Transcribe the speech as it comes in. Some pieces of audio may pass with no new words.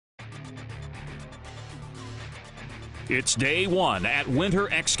It's day one at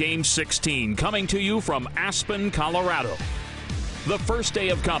Winter X Games 16, coming to you from Aspen, Colorado. The first day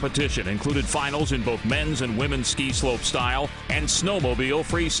of competition included finals in both men's and women's ski slope style and snowmobile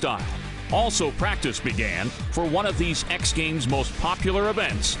freestyle. Also, practice began for one of these X Games' most popular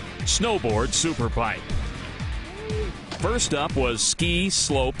events, snowboard superpipe. First up was ski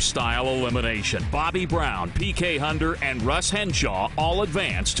slope style elimination. Bobby Brown, PK Hunter, and Russ Henshaw all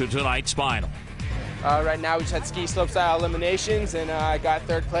advanced to tonight's final. Right now we just had ski slope style eliminations, and I got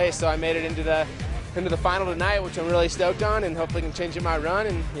third place, so I made it into the final tonight, which I'm really stoked on, and hopefully can change in my run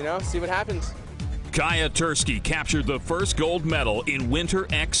and see what happens. Kaya Tursky captured the first gold medal in Winter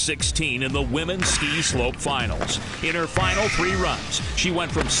X16 in the women's ski slope finals. In her final 3 runs, she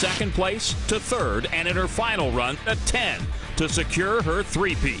went from second place to third, and in her final run, a 10 to secure her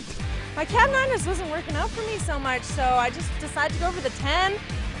three-peat. My cab 9 just wasn't working out for me so much, so I just decided to go for the 10.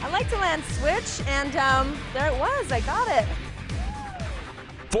 I like to land switch, and there it was. I got it.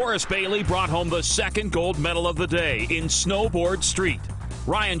 Forrest Bailey brought home the second gold medal of the day in snowboard street.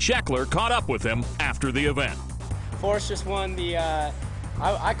 Ryan Scheckler caught up with him after the event. Forrest just won the,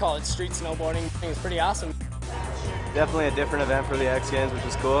 I call it street snowboarding. It was pretty awesome. Definitely a different event for the X Games, which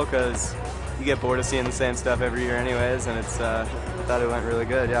is cool because you get bored of seeing the same stuff every year anyways, and it's, I thought it went really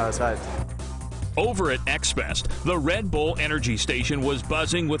good. Yeah, I was hyped. Over at X-Fest, the Red Bull Energy Station was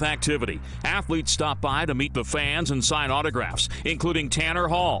buzzing with activity. Athletes stopped by to meet the fans and sign autographs, including Tanner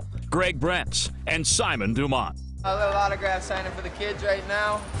Hall, Greg Brentz, and Simon Dumont. A little autograph signing for the kids right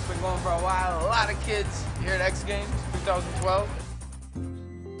now. It's been going for a while. A lot of kids here at X Games 2012.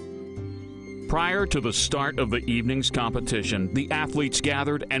 Prior to the start of the evening's competition, the athletes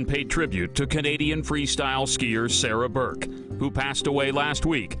gathered and paid tribute to Canadian freestyle skier Sarah Burke, who passed away last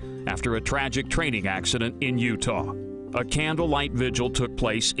week after a tragic training accident in Utah. A candlelight vigil took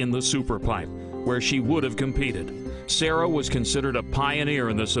place in the Superpipe, where she would have competed. Sarah was considered a pioneer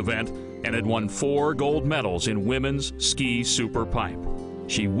in this event and had won 4 gold medals in women's ski superpipe.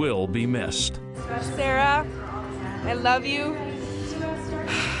 She will be missed. Sarah, I love you.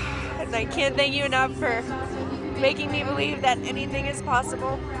 And I can't thank you enough for making me believe that anything is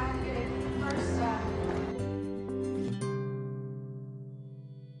possible.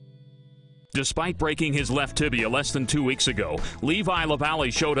 Despite breaking his left tibia less than 2 weeks ago, Levi LaValle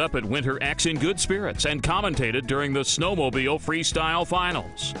showed up at Winter X in good spirits and commentated during the snowmobile freestyle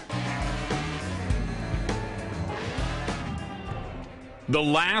finals. The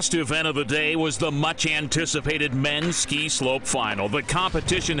last event of the day was the much-anticipated men's ski slope final. The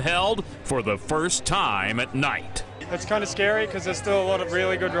competition held for the first time at night. It's kind of scary because there's still a lot of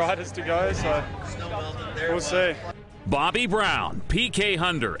really good riders to go, so we'll see. Bobby Brown, PK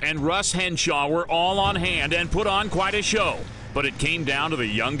Hunter, and Russ Henshaw were all on hand and put on quite a show. But it came down to the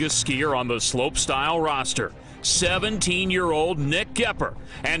youngest skier on the slopestyle roster, 17-year-old Nick Gepper,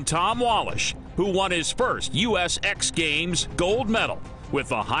 and Tom Wallish, who won his first U.S. X Games gold medal with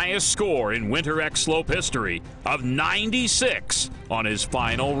the highest score in Winter X Slope history of 96 on his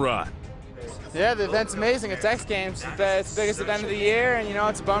final run. Yeah, the event's amazing. It's X Games. It's the biggest event of the year, and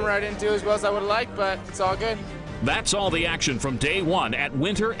it's a bummer I didn't do as well as I would have liked, but it's all good. That's all the action from day one at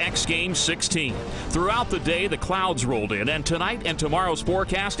Winter X Games 16. Throughout the day, the clouds rolled in, and tonight and tomorrow's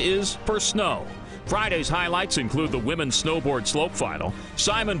forecast is for snow. Friday's highlights include the women's snowboard slope final,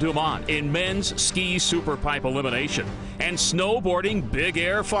 Simon Dumont in men's ski superpipe elimination, and snowboarding big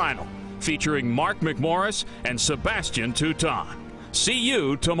air final, featuring Mark McMorris and Sebastian Touton. See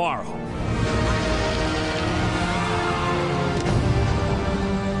you tomorrow.